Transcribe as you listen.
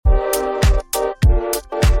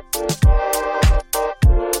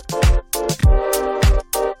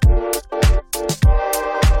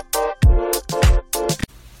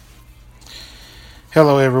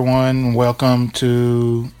Hello, everyone. Welcome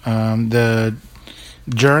to the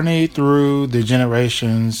Journey Through the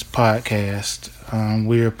Generations podcast.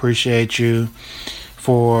 We appreciate you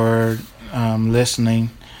for listening.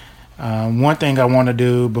 One thing I want to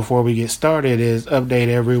do before we get started is update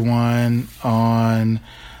everyone on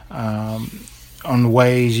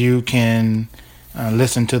ways you can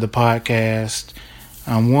listen to the podcast.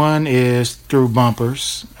 One is through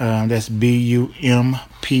Bumpers. That's Bumpers.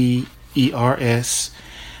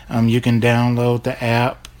 You can download the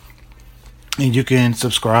app and you can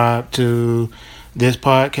subscribe to this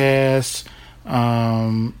podcast.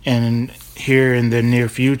 And here in the near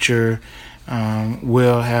future,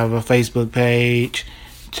 we'll have a Facebook page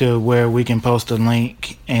to where we can post a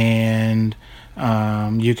link and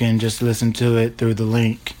you can just listen to it through the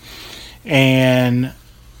link. And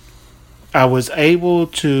I was able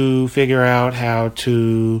to figure out how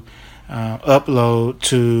to upload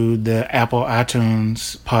to the Apple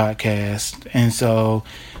iTunes podcast. And so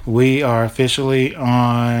we are officially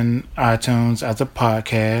on iTunes as a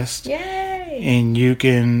podcast. Yay! And you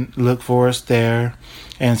can look for us there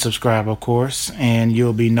and subscribe, of course. And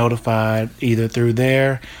you'll be notified either through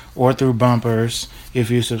there or through Bumpers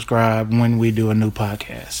if you subscribe when we do a new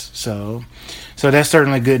podcast. So that's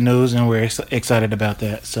certainly good news, and we're excited about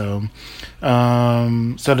that. So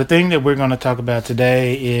the thing that we're going to talk about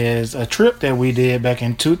today is a trip that we did back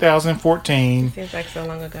in 2014. Seems like so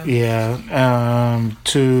long ago. Yeah,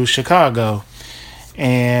 to Chicago.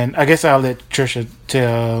 And I guess I'll let Trisha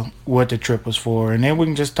tell what the trip was for, and then we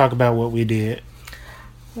can just talk about what we did.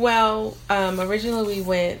 Well, originally we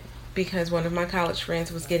went because one of my college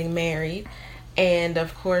friends was getting married. And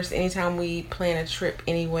of course, anytime we plan a trip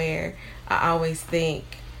anywhere, I always think,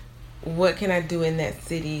 what can I do in that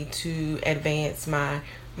city to advance my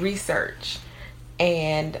research?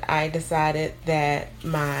 And I decided that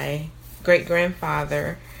my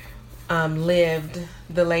great-grandfather lived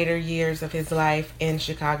the later years of his life in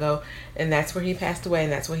Chicago, and that's where he passed away,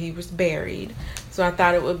 and that's where he was buried. So I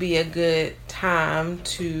thought it would be a good time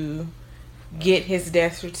to get his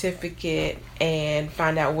death certificate and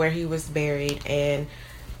find out where he was buried and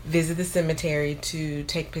visit the cemetery to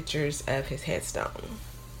take pictures of his headstone.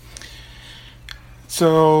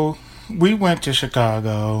 So we went to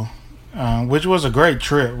Chicago, which was a great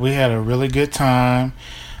trip. We had a really good time.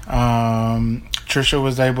 Trisha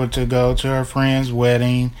was able to go to her friend's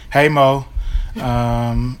wedding. Hey, Mo.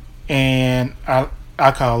 And I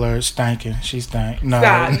call her Stinking. She stank. No,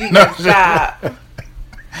 Stop.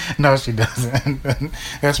 No, she doesn't.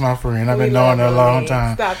 That's my friend. I've been knowing her a long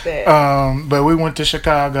time. Stop that. But we went to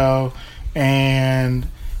Chicago, and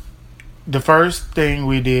the first thing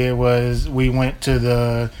we did was we went to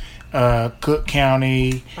the Cook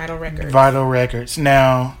County Vital Records.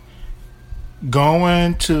 Now,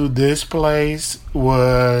 going to this place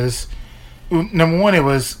was, number one, it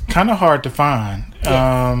was kind of hard to find.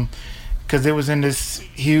 Yes. Because it was in this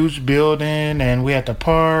huge building, and we had to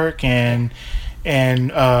park and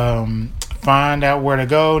find out where to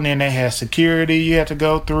go, and then they had security you had to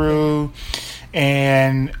go through,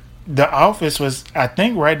 and the office was, I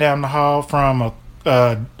think, right down the hall from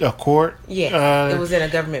a court. Yeah, it was in a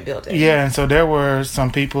government building. Yeah, and so there were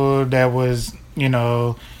some people that was,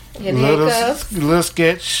 little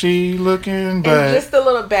sketchy looking, but and just a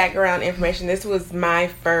little background information. This was my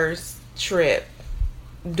first trip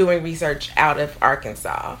doing research out of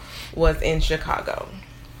Arkansas, was in Chicago.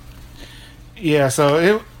 Yeah,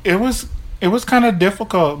 so it was kind of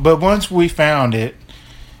difficult, but once we found it,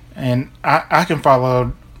 and I can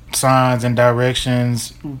follow signs and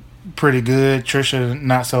directions pretty good. Trisha,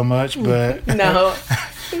 not so much, but no.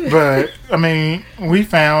 But I mean, we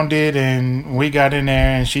found it and we got in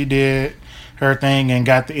there, and she did her thing and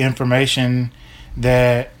got the information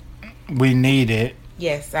that we needed.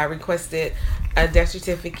 Yes, I requested a death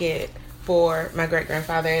certificate for my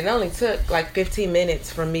great-grandfather, and it only took like 15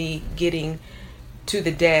 minutes for me getting to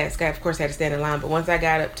the desk. I, of course, had to stand in line, but once I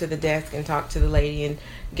got up to the desk and talked to the lady and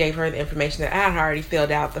gave her the information, that I had already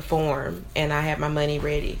filled out the form and I had my money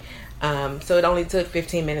ready. So it only took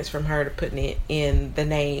 15 minutes from her to putting it in the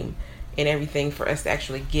name and everything for us to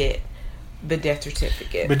actually get the death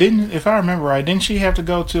certificate. But if I remember right, didn't she have to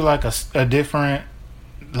go to like a different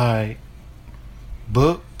like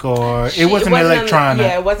book, or it wasn't electronic?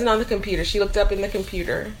 Yeah, it wasn't on the computer. She looked up in the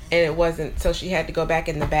computer and it wasn't, so she had to go back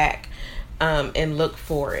in the back and look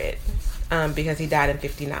for it because he died in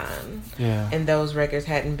 1959. Yeah. And those records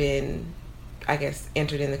hadn't been, I guess,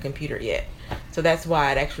 entered in the computer yet. So that's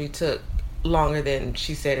why it actually took longer than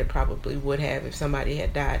she said it probably would have if somebody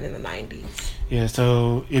had died in the 90s. Yeah,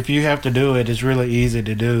 so if you have to do it, it's really easy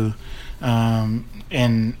to do.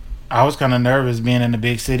 And I was kind of nervous being in a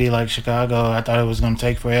big city like Chicago. I thought it was going to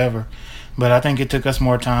take forever. But I think it took us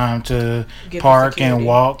more time to park and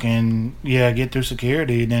walk and, get through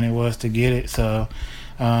security than it was to get it. So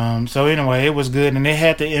anyway, it was good. And they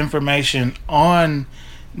had the information on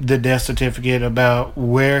the death certificate about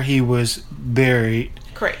where he was buried.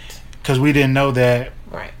 Correct. Because we didn't know that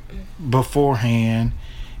right beforehand,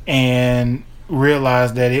 and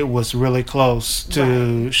realized that it was really close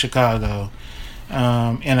to Chicago,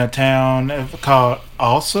 in a town called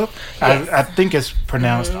Alsip. Yes. I think it's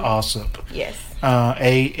pronounced Alsip. Yes.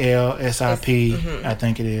 ALSIP, I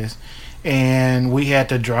think it is. And we had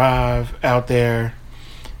to drive out there,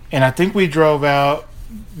 and I think we drove out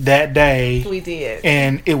that day. We did.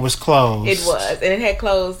 And it was closed. It was. And it had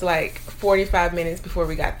closed like 45 minutes before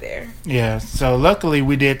we got there. Yeah. So luckily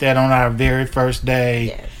we did that on our very first day.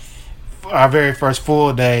 Yes. Our very first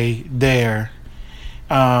full day there.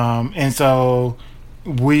 And so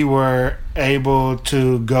we were able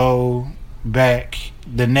to go back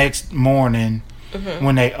the next morning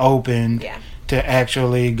when they opened to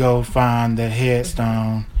actually go find the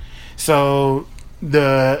headstone. So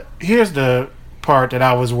here's the part that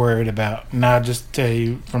I was worried about, and I'll just tell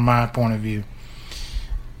you from my point of view.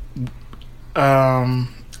 I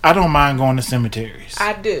don't mind going to cemeteries.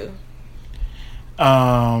 I do.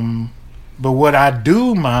 But what I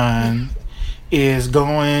do mind is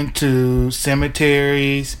going to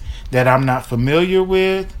cemeteries that I'm not familiar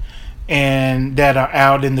with and that are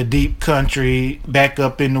out in the deep country, back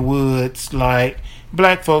up in the woods, like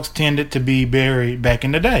black folks tended to be buried back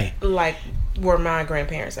in the day. Like where my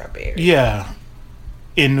grandparents are buried. Yeah.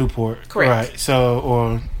 In Newport. Correct. Right. So,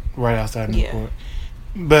 or right outside Newport.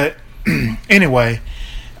 Yeah. But anyway,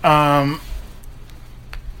 I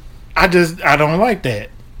don't like that.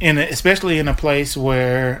 Especially in a place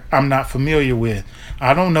where I'm not familiar with.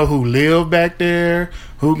 I don't know who live back there,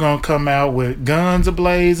 who gonna come out with guns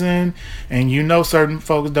ablazing, and certain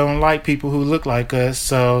folks don't like people who look like us.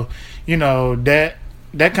 So, that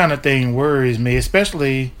kind of thing worries me,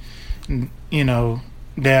 especially,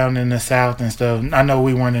 down in the South and stuff. I know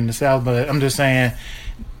we weren't in the South, but I'm just saying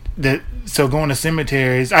that. So going to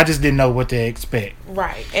cemeteries, I just didn't know what to expect.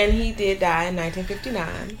 Right, and he did die in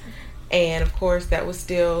 1959. And, of course, that was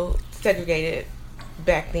still segregated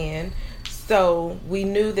back then. So we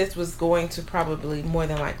knew this was going to probably, more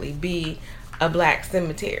than likely, be a black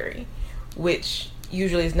cemetery, which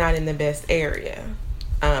usually is not in the best area.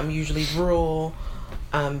 Usually rural,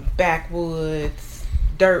 backwoods,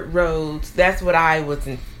 dirt roads. That's what I was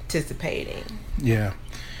anticipating. Yeah.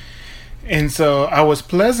 And so I was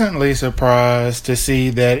pleasantly surprised to see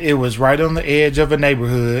that it was right on the edge of a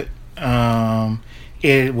neighborhood.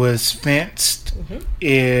 It was fenced.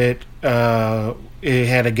 It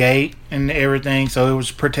had a gate and everything, so it was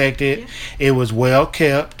protected. Yeah. It was well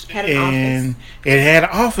kept, had an office. It had an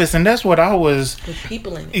office, and that's what I was. With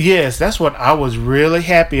people in it. Yes, that's what I was really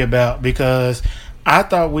happy about, because I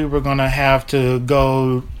thought we were gonna have to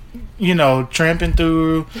go, tramping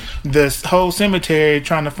through this whole cemetery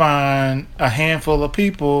trying to find a handful of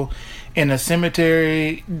people in a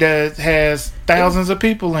cemetery that has thousands of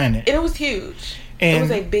people in it. It was huge. And it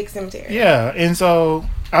was a big cemetery. Yeah, and so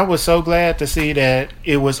I was so glad to see that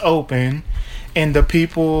it was open, and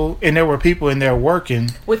there were people in there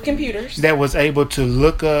working with computers that was able to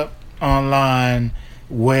look up online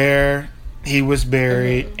where he was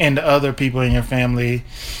buried, and the other people in your family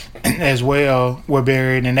as well were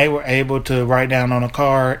buried, and they were able to write down on a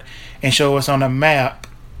card and show us on a map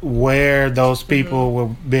where those people were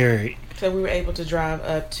buried. So we were able to drive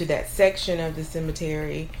up to that section of the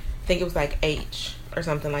cemetery. I think it was like H or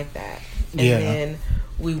something like that. And then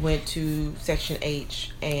we went to section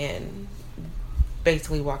H and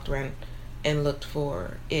basically walked around and looked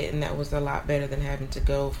for it, and that was a lot better than having to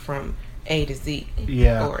go from A to Z.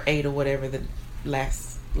 Yeah. Or A to whatever the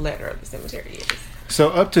last letter of the cemetery is. So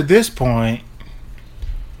up to this point,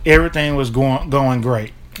 everything was going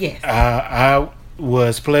great. Yes. I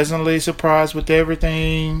was pleasantly surprised with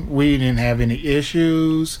everything. We didn't have any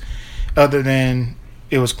issues other than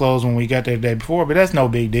it was closed when we got there the day before, but that's no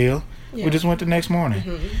big deal. Yeah. We just went the next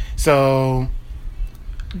morning. So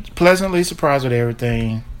pleasantly surprised with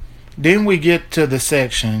everything. Then we get to the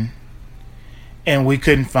section and we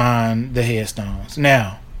couldn't find the headstones.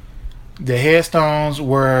 Now, the headstones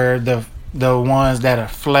were the ones that are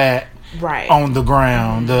flat on the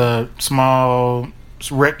ground, the small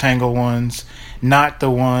rectangle ones, not the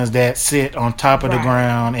ones that sit on top of the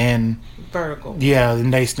ground and vertical. Yeah,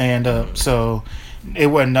 and they stand up. So it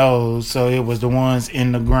wasn't those, so it was the ones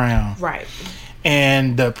in the ground. Right.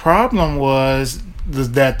 And the problem was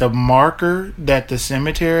that the marker that the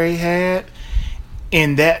cemetery had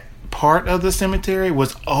in that part of the cemetery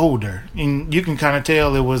was older, and you can kind of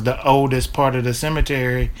tell it was the oldest part of the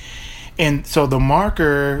cemetery. And so the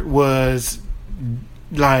marker was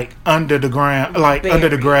like under the ground, like Buried, under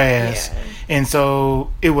the grass, yeah. and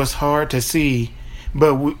so it was hard to see.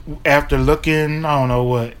 But after looking, I don't know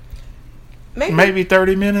what, maybe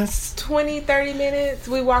 30 minutes, 20-30 minutes,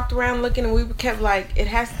 we walked around looking, and we kept like, it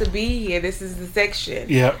has to be here, this is the section.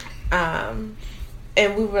 Yep. And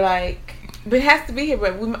we were like, but it has to be here.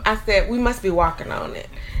 But I said we must be walking on it,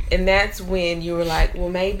 and that's when you were like, well,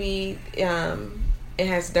 maybe it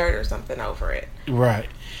has dirt or something over it. Right.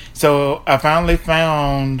 So I finally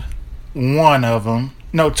found one of them.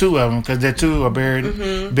 No, two of them, because the two are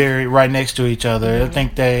buried right next to each other. I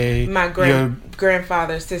think my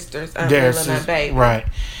grandfather's sisters, Lila and baby. Right.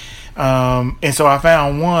 And so I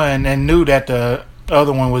found one and knew that the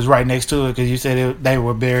other one was right next to it, because you said they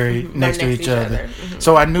were buried next to each other.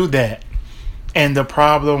 So I knew that. And the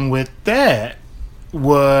problem with that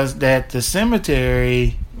was that the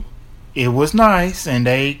cemetery, it was nice and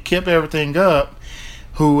they kept everything up.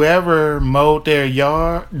 Whoever mowed their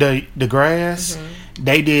yard, the grass,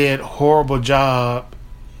 they did horrible job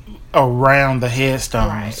around the headstones.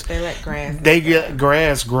 Right. They let grass. They get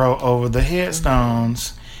grass grow over the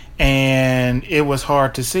headstones, and it was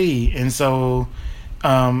hard to see. And so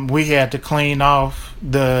we had to clean off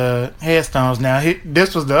the headstones. Now,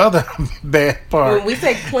 this was the other bad part. When we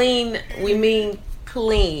say clean, we mean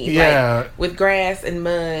clean. Yeah. Like with grass and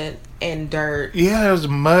mud and dirt. Yeah, it was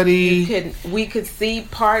muddy. We could see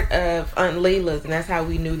part of Aunt Leila's, and that's how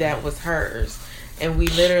we knew that was hers. And we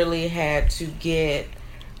literally had to get,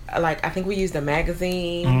 like, I think we used a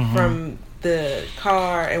magazine from the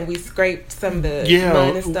car, and we scraped some of the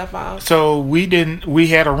mud and stuff off. So we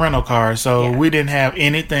had a rental car, so we didn't have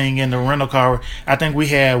anything in the rental car. I think we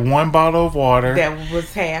had one bottle of water that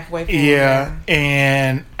was halfway full. Yeah,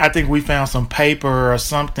 and I think we found some paper or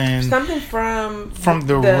something from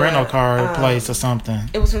the rental car place or something.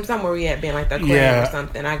 It was from somewhere we had been, like the aquarium or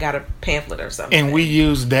something. I got a pamphlet or something, and we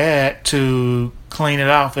used that to clean it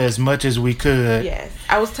off as much as we could. Yes.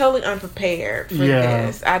 I was totally unprepared for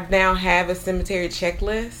this. I now have a cemetery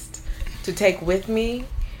checklist to take with me.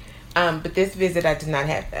 But this visit, I did not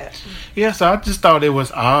have that. Yeah, so I just thought it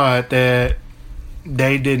was odd that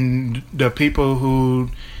the people who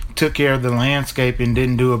took care of the landscaping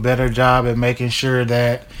didn't do a better job at making sure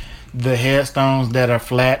that the headstones that are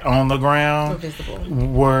flat on the ground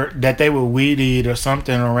that they would weed eat or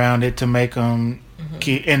something around it to make them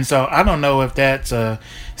and so I don't know if that's a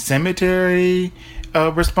cemetery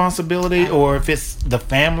responsibility or if it's the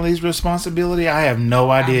family's responsibility. I have no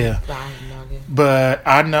idea. But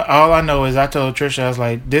all I know is I told Trisha, I was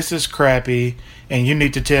like, this is crappy, and you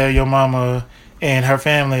need to tell your mama and her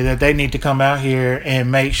family that they need to come out here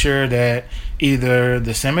and make sure that either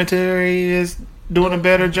the cemetery is doing a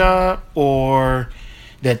better job or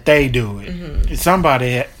that they do it.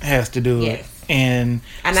 Somebody has to do it. And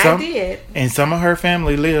I did. And some of her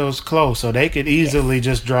family lives close, so they could easily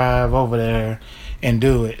just drive over there and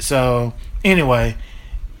do it. So anyway,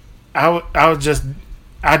 I just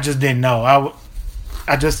didn't know.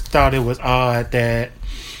 I just thought it was odd that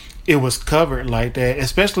it was covered like that,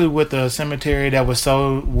 especially with a cemetery that was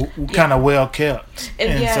so kind of well kept.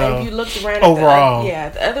 And so, if you looked around overall,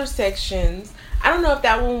 the other sections, I don't know if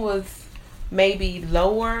that one was maybe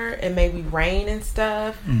lower and maybe rain and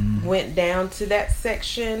stuff went down to that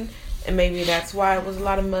section, and maybe that's why it was a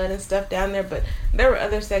lot of mud and stuff down there. But there were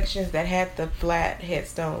other sections that had the flat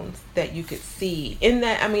headstones that you could see in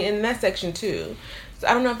that section too. So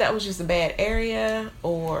I don't know if that was just a bad area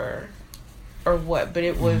or what, but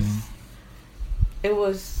it was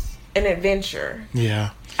an adventure. Yeah,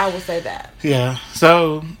 I will say that. Yeah.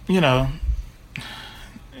 So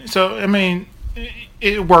I mean,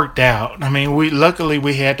 it worked out. I mean, luckily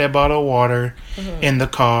we had that bottle of water in the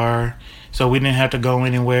car, so we didn't have to go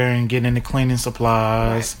anywhere and get any cleaning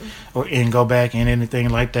supplies and go back and anything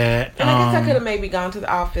like that. And I guess I could have maybe gone to the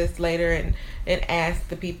office later and asked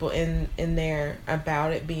the people in there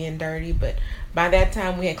about it being dirty, but by that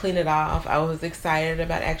time we had cleaned it off. I was excited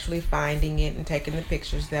about actually finding it and taking the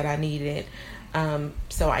pictures that I needed,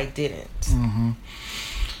 so I didn't.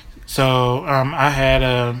 So I had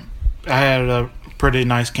a pretty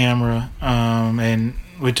nice camera, and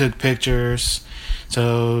we took pictures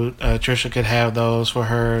so Trisha could have those for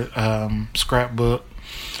her scrapbook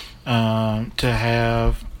to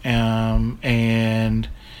have, and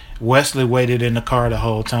Wesley waited in the car the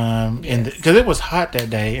whole time, because it was hot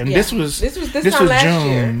that day, and this was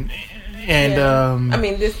June. And I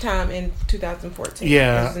mean, this time in 2014.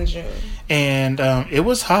 Yeah. It was in June. And it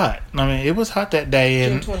was hot. I mean, it was hot that day.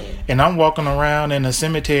 And, June 20th. And I'm walking around in the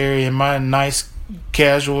cemetery in my nice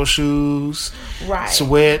casual shoes, Right.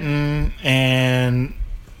 sweating and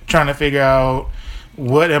trying to figure out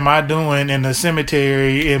what am I doing in the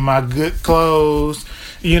cemetery in my good clothes,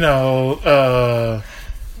 Yes.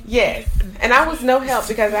 And I was no help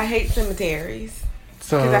because I hate cemeteries.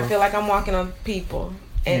 Because I feel like I'm walking on people.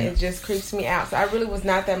 And it just creeps me out. So I really was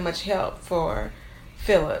not that much help for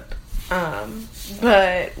Philip.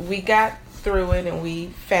 But we got through it and we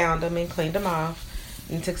found him and cleaned him off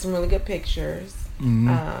and took some really good pictures.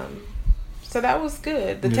 Mm-hmm. So that was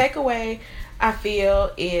good. The takeaway, I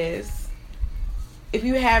feel, is if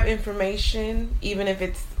you have information, even if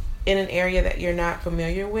it's in an area that you're not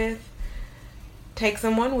familiar with, take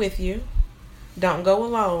someone with you. Don't go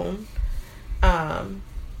alone.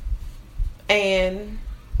 And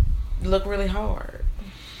look really hard.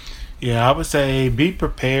 Yeah, I would say be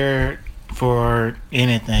prepared for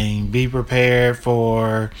anything. Be prepared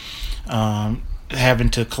for having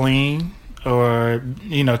to clean or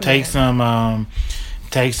take some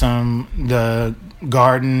the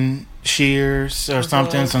garden shears or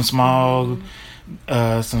something, some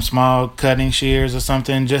small cutting shears or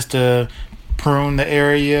something just to prune the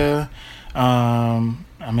area.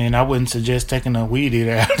 I mean, I wouldn't suggest taking a weed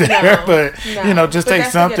eater out there, but just take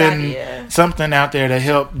something out there to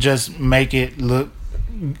help just make it look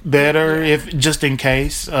better, if just in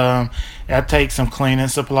case. I take some cleaning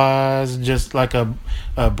supplies, just like a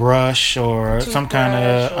brush or some kind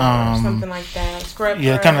of something like that.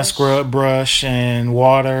 Kind of scrub brush and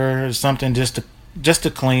water or something just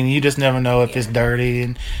to clean. You just never know if it's dirty.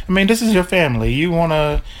 And I mean, this is your family. You want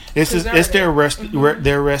to. It's their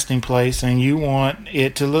their resting place, and you want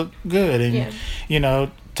it to look good. And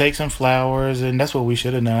take some flowers, and that's what we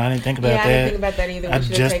should have done. I didn't think about that. I didn't think about that either. I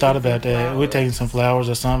just thought about that. Flowers. We're taking some flowers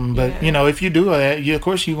or something. But if you do that, of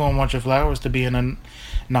course you won't want your flowers to be in a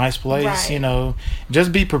nice place. Right.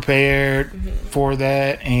 Just be prepared for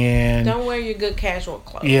that, and don't wear your good casual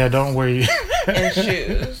clothes. Yeah, don't wear your and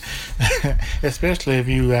shoes, especially if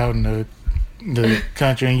you out in the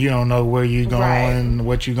country and you don't know where you're going and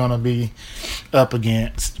what you're gonna be up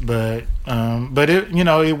against. But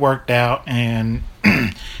it worked out, and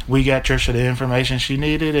we got Trisha the information she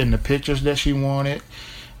needed and the pictures that she wanted,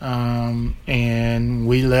 and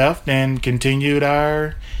we left and continued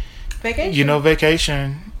our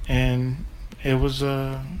vacation, and it was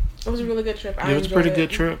a really good trip. It was a pretty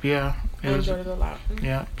good trip. Yeah, I enjoyed it a lot.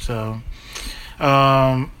 Yeah, so.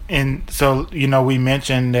 And so, we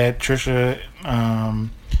mentioned that Trisha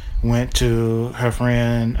went to her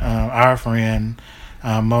friend, our friend,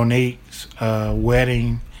 Monique's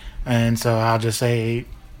wedding. And so I'll just say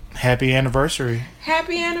happy anniversary.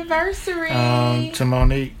 Happy anniversary to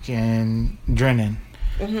Monique and Drennan.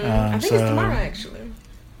 I think it's tomorrow, actually.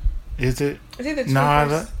 Is it? It's either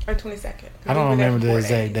 21st or 22nd. I don't remember the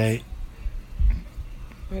exact date.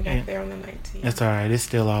 We got there on the 19th. That's all right. It's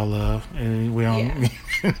still all love. And we don't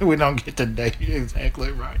we don't get the date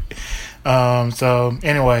exactly right. So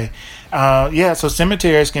anyway, so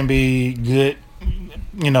cemeteries can be good,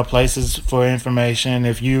 places for information.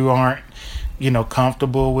 If you aren't,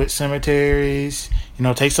 comfortable with cemeteries,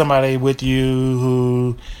 take somebody with you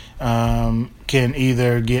who can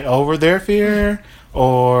either get over their fear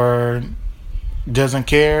or doesn't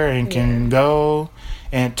care and can go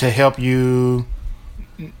and to help you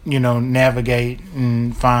navigate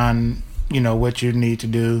and find what you need to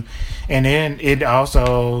do. And then it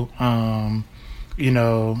also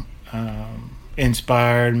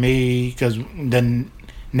inspired me, because the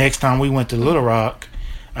next time we went to Little Rock,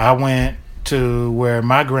 I went to where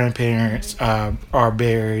my grandparents are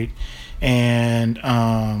buried, and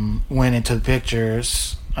went into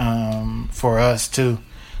pictures for us too,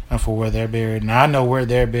 for where they're buried. And I know where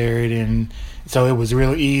they're buried, and so it was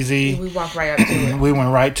really easy. We walked right up to it. We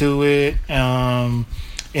went right to it. And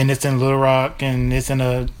it's in Little Rock, and it's in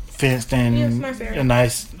a fenced in a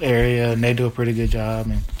nice area, and they do a pretty good job.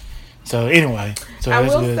 And so anyway, I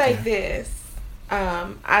will say this.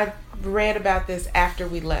 I read about this after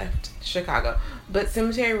we left Chicago, but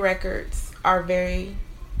cemetery records are very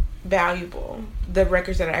valuable. The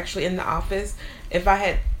records that are actually in the office. If I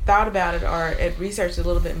had thought about it or had researched a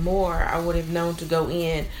little bit more, I would have known to go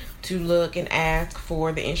in to look and ask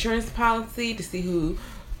for the insurance policy to see who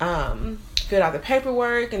filled out the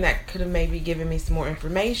paperwork, and that could have maybe given me some more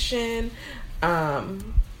information. And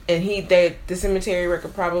the cemetery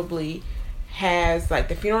record probably has like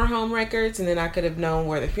the funeral home records, and then I could have known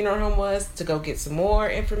where the funeral home was to go get some more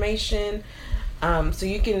information. So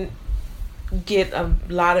you can get a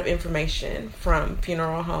lot of information from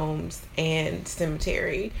funeral homes and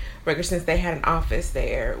cemetery records. Since they had an office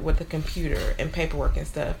there with a computer and paperwork and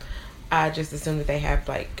stuff, I just assumed that they have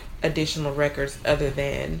like additional records other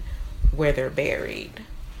than where they're buried.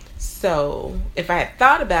 So if I had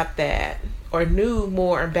thought about that or knew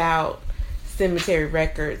more about cemetery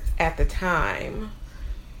records at the time,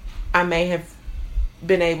 I may have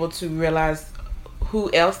been able to realize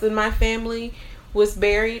who else in my family was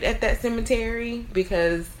buried at that cemetery,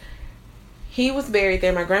 because he was buried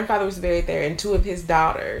there, my grandfather was buried there, and two of his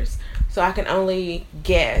daughters. So I can only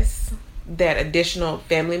guess that additional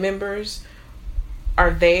family members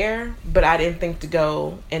are there, but I didn't think to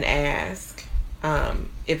go and ask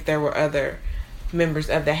if there were other members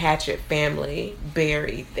of the Hatchett family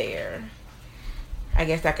buried there. I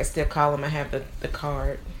guess I could still call them. I have the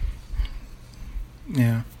card.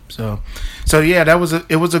 Yeah. So yeah,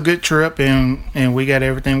 it was a good trip, and we got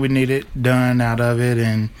everything we needed done out of it,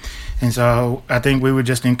 and so I think we would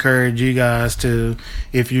just encourage you guys to,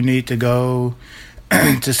 if you need to go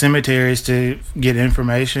to cemeteries to get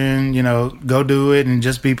information, go do it, and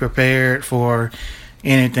just be prepared for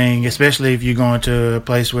anything, especially if you're going to a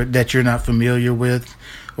place that you're not familiar with,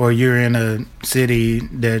 or you're in a city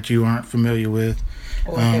that you aren't familiar with,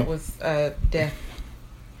 or if it was a death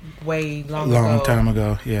way long time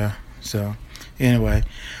ago. Yeah. So anyway,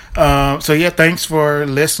 so yeah, thanks for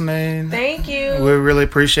listening. Thank you. We really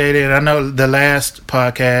appreciate it. I know the last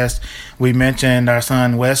podcast we mentioned our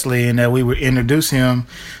son Wesley, and that we would introduce him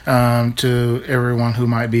to everyone who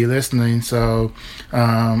might be listening. So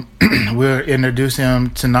we'll introduce him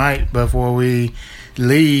tonight before we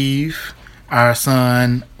leave. Our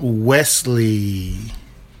son Wesley.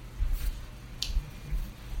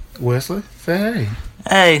 Wesley, say hey.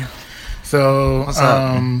 Hey. So, what's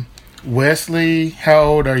up? Wesley, how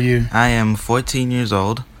old are you? I am 14 years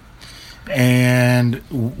old. And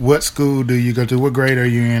what school do you go to? What grade are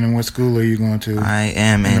you in, and what school are you going to? I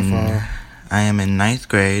am in ninth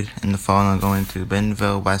grade. In the fall, I'm going to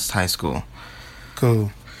Bentonville West High School.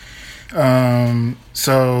 Cool.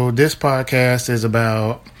 So this podcast is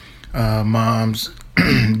about Mom's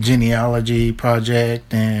genealogy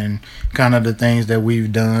project and kind of the things that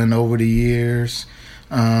we've done over the years.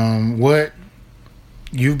 What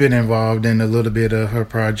you've been involved in a little bit of her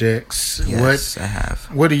projects. Yes, I have.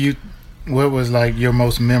 What was like your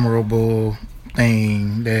most memorable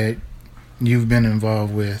thing that you've been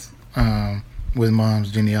involved with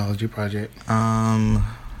Mom's genealogy project? I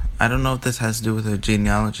don't know if this has to do with her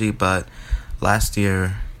genealogy, but last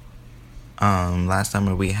time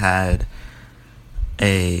where we had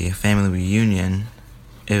a family reunion,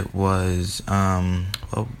 it was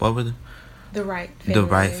what were the Wright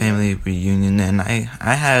family reunion, and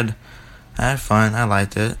I had fun. I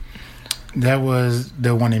liked it. That was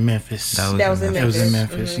the one in Memphis. That was in Memphis. It was in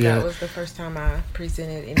Memphis. Mm-hmm. Yeah, that was the first time I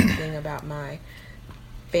presented anything about my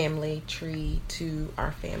family tree to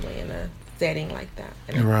our family in a setting like that,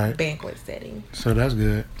 in a banquet setting. So that's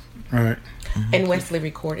good, right? Mm-hmm. And Wesley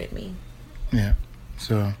recorded me. Yeah.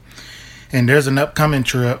 So, and there's an upcoming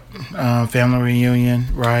trip, family reunion,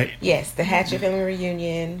 right? Yes, the Hatchett family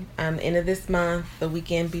reunion, end of this month, the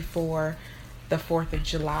weekend before the 4th of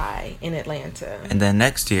July in Atlanta. And then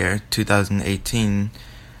next year, 2018,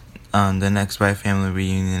 the next Wright family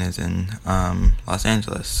reunion is in Los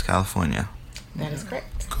Angeles, California. That is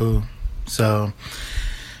correct. Cool. So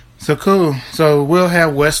cool. So we'll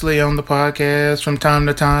have Wesley on the podcast from time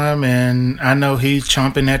to time, and I know he's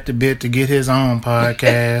chomping at the bit to get his own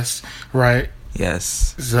podcast, right?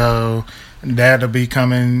 Yes. So that'll be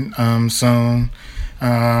coming soon.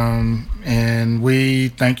 And we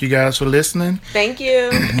thank you guys for listening. Thank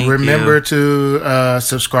you. Remember to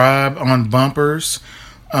subscribe on Bumpers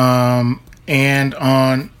and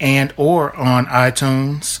on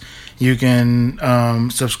iTunes. You can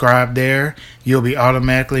subscribe there. You'll be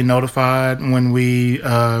automatically notified when we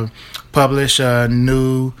publish a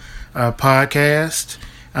new podcast.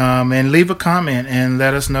 And leave a comment and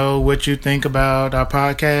let us know what you think about our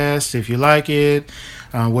podcast, if you like it,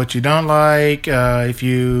 what you don't like, if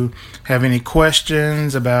you have any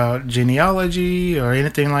questions about genealogy or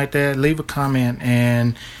anything like that. Leave a comment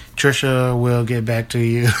and Trisha will get back to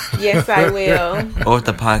you. Yes, I will. Or if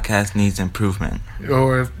the podcast needs improvement.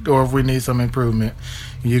 Or if we need some improvement,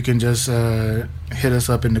 you can just hit us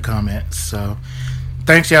up in the comments. So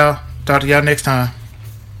thanks, y'all. Talk to y'all next time.